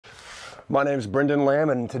My name's Brendan Lamb,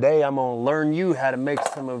 and today I'm gonna learn you how to make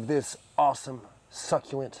some of this awesome,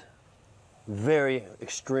 succulent, very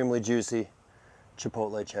extremely juicy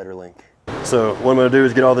chipotle cheddar link. So what I'm gonna do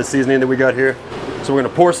is get all the seasoning that we got here. So we're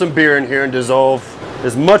gonna pour some beer in here and dissolve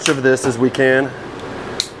as much of this as we can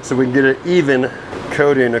so we can get an even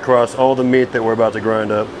coating across all the meat that we're about to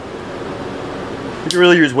grind up. You can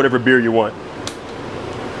really use whatever beer you want.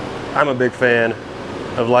 I'm a big fan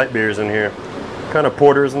of light beers in here, kind of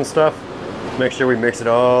porters and stuff. Make sure we mix it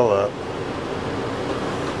all up.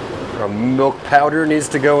 Our milk powder needs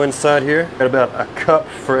to go inside here. Got about a cup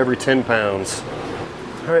for every 10 pounds.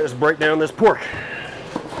 All right, let's break down this pork.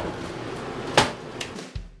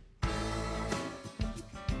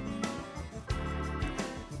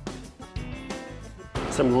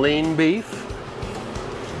 Some lean beef.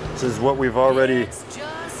 This is what we've already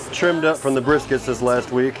trimmed up from the briskets this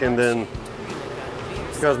last week, and then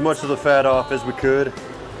got as much of the fat off as we could.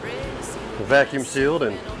 Vacuum sealed,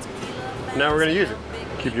 and now we're going to use it.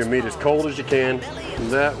 Keep your meat as cold as you can.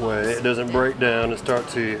 That way it doesn't break down and start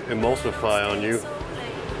to emulsify on you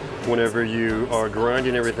whenever you are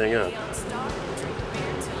grinding everything up.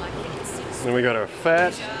 Then we got our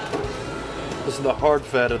fat. This is the hard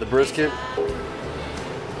fat of the brisket.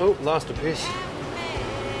 Oh, lost a piece.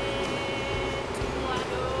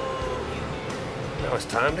 Now it's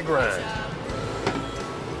time to grind.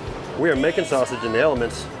 We are making sausage in the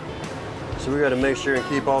elements, so we got to make sure and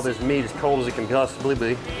keep all this meat as cold as it can possibly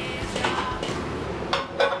be.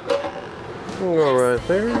 Go right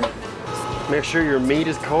there. Make sure your meat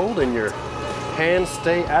is cold and your hands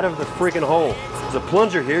stay out of the freaking hole. There's a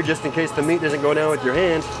plunger here just in case the meat doesn't go down with your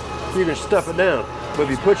hands. You can stuff it down. But if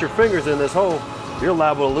you put your fingers in this hole, you're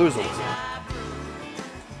liable to lose them.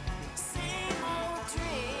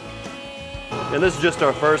 And this is just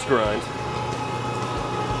our first grind.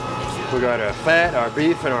 We got our fat, our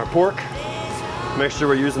beef, and our pork. Make sure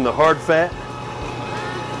we're using the hard fat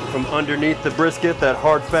from underneath the brisket, that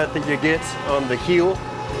hard fat that you get on the heel.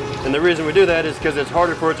 And the reason we do that is because it's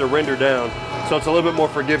harder for it to render down, so it's a little bit more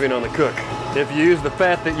forgiving on the cook. If you use the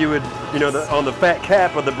fat that you would, on the fat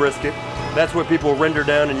cap of the brisket, that's what people render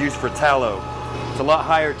down and use for tallow. It's a lot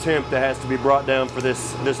higher temp that has to be brought down for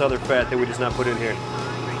this other fat that we just not put in here.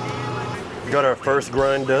 We got our first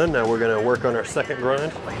grind done. Now we're gonna work on our second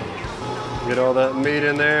grind. Get all that meat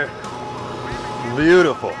in there.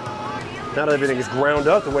 Beautiful. Now that everything is ground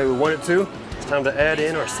up the way we want it to, it's time to add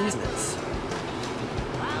in our seasonings.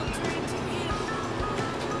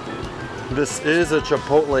 This is a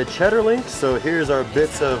chipotle cheddar link, so here's our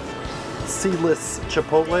bits of seedless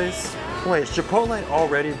chipotles. Wait, is chipotle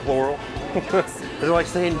already plural? Is it like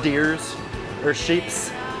saying deers or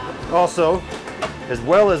sheeps? Also, as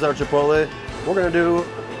well as our chipotle, we're gonna do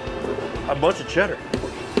a bunch of cheddar.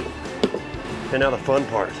 And now the fun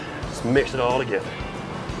part, let's mix it all together.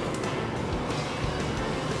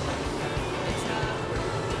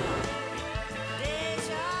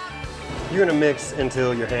 You're gonna mix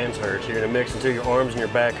until your hands hurt. You're gonna mix until your arms and your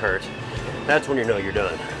back hurt. That's when you know you're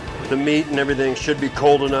done. The meat and everything should be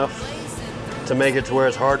cold enough to make it to where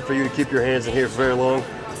it's hard for you to keep your hands in here for very long.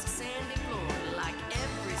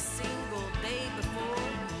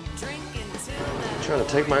 I'm trying to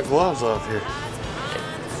take my gloves off here.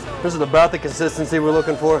 This is about the consistency we're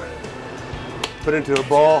looking for. Put it into a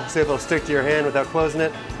ball, see if it'll stick to your hand without closing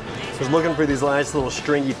it. Just looking for these nice little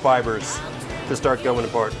stringy fibers to start going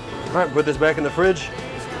apart. All right, put this back in the fridge,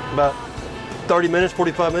 about 30 minutes,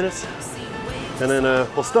 45 minutes, and then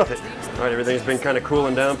we'll stuff it. All right, everything's been kind of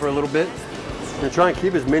cooling down for a little bit. You're gonna try and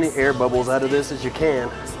keep as many air bubbles out of this as you can.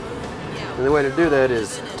 And the way to do that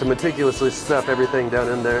is to meticulously stuff everything down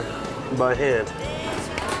in there by hand.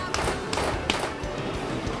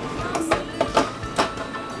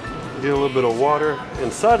 Get a little bit of water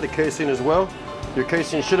inside the casing as well. Your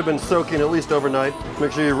casing should have been soaking at least overnight.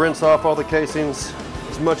 Make sure you rinse off all the casings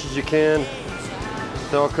as much as you can.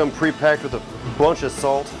 They all come pre-packed with a bunch of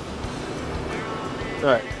salt. All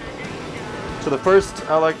right. So the first,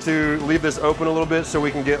 I like to leave this open a little bit so we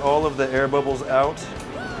can get all of the air bubbles out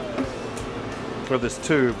of this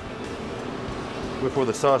tube before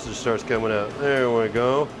the sausage starts coming out. There we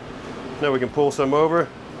go. Now we can pull some over,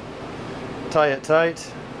 tie it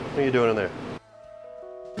tight. What are you doing in there?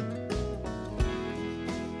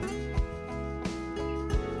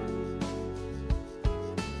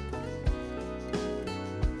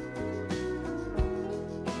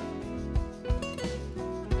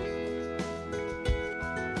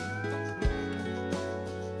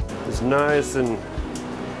 It's nice and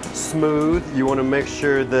smooth. You want to make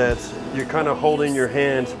sure that you're kind of holding your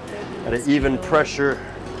hand at an even pressure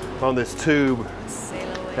on this tube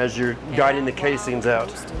as you're guiding the casings out.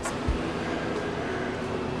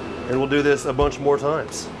 And we'll do this a bunch more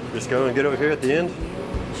times. Just go and get over here at the end.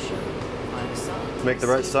 Make the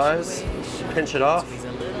right size, pinch it off.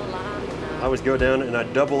 I always go down and I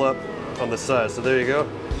double up on the size. So there you go.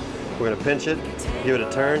 We're gonna pinch it, give it a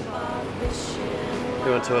turn.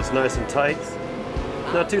 Go until it's nice and tight.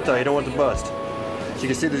 Not too tight, you don't want it to bust. So you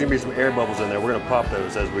can see there's gonna be some air bubbles in there. We're gonna pop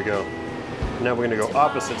those as we go. Now we're gonna go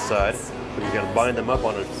opposite side. But you gotta bind them up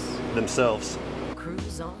on it themselves.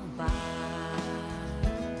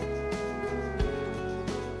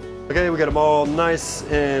 Okay, we got them all nice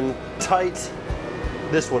and tight.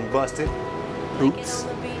 This one busted. Oops.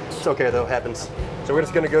 It's okay though, it happens. So we're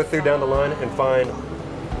just gonna go through down the line and find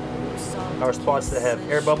our spots that have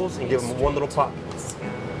air bubbles and give them one little pop.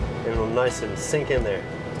 And it'll nice and sink in there.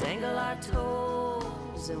 Dangle our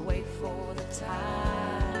toes and wait for the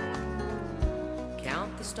tide.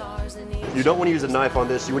 Count the stars in each. You don't want to use a knife on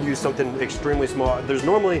this, you would use something extremely small. There's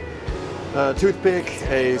normally a toothpick,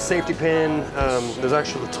 a safety pin, there's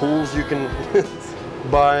actually tools you can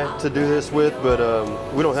buy to do this with, but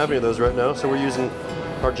we don't have any of those right now, so we're using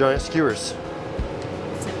our giant skewers.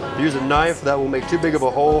 If you use a knife, that will make too big of a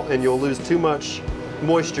hole and you'll lose too much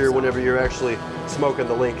moisture whenever you're actually smoking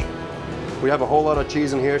the link. We have a whole lot of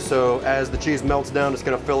cheese in here, so as the cheese melts down, it's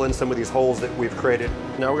gonna fill in some of these holes that we've created.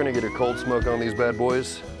 Now we're gonna get a cold smoke on these bad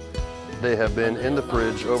boys. They have been in the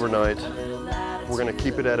fridge overnight. We're gonna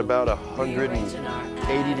keep it at about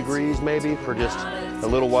 180 degrees maybe for just a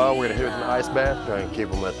little while. We're gonna hit it with an ice bath, try and keep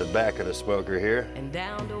them at the back of the smoker here.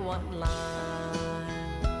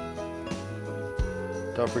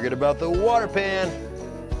 Don't forget about the water pan.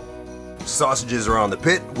 Sausages are on the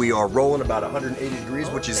pit. We are rolling about 180 degrees,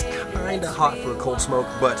 which is kind of hot for a cold smoke,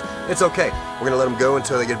 but it's okay. We're gonna let them go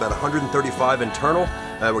until they get about 135 internal.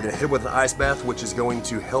 We're gonna hit it with an ice bath, which is going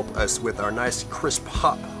to help us with our nice crisp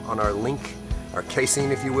hop on our link, our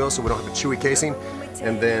casing, if you will, so we don't have a chewy casing.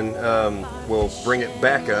 And then we'll bring it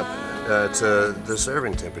back up to the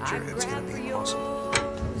serving temperature. It's gonna be awesome.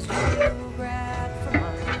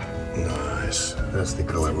 Nice. That's the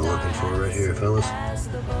color we're looking for right here, fellas.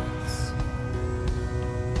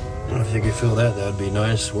 If you could feel that, that'd be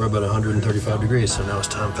nice. We're about 135 degrees, so now it's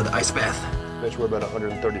time for the ice bath. Bitch, we're about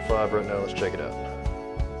 135 right now. Let's check it out.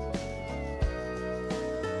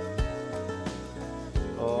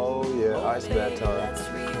 Oh yeah, ice bath time.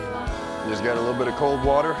 You just got a little bit of cold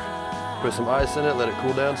water, put some ice in it, let it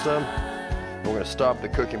cool down some. We're gonna stop the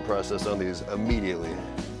cooking process on these immediately.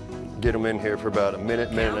 Get them in here for about a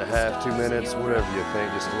minute, minute and a half, 2 minutes, whatever you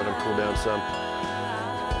think, just to let them cool down some.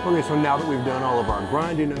 Okay, so now that we've done all of our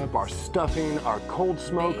grinding up, our stuffing, our cold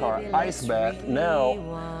smoke, our ice bath, now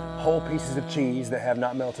whole pieces of cheese that have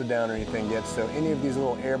not melted down or anything yet. So any of these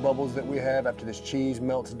little air bubbles that we have after this cheese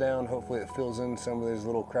melts down, hopefully it fills in some of those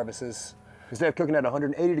little crevices. Instead of cooking at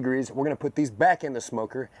 180 degrees, we're gonna put these back in the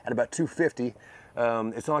smoker at about 250.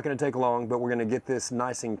 It's not gonna take long, but we're gonna get this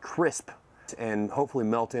nice and crisp and hopefully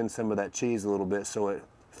melt in some of that cheese a little bit so it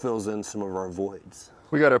fills in some of our voids.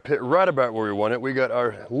 We got our pit right about where we want it. We got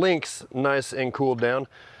our links nice and cooled down.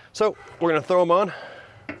 So we're gonna throw them on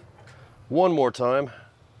one more time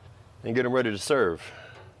and get them ready to serve.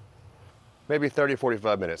 Maybe 30,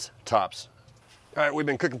 45 minutes, tops. All right, we've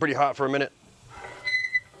been cooking pretty hot for a minute.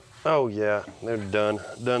 Oh yeah, they're done.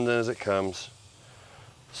 Done as it comes.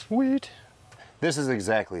 Sweet. This is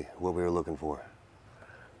exactly what we were looking for.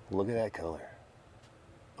 Look at that color.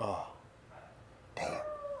 Oh, damn.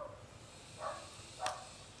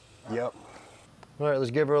 Yep. All right,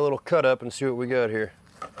 let's give her a little cut up and see what we got here.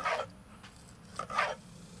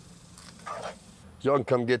 Y'all can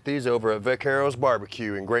come get these over at Vaqueros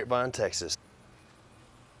Barbecue in Grapevine, Texas.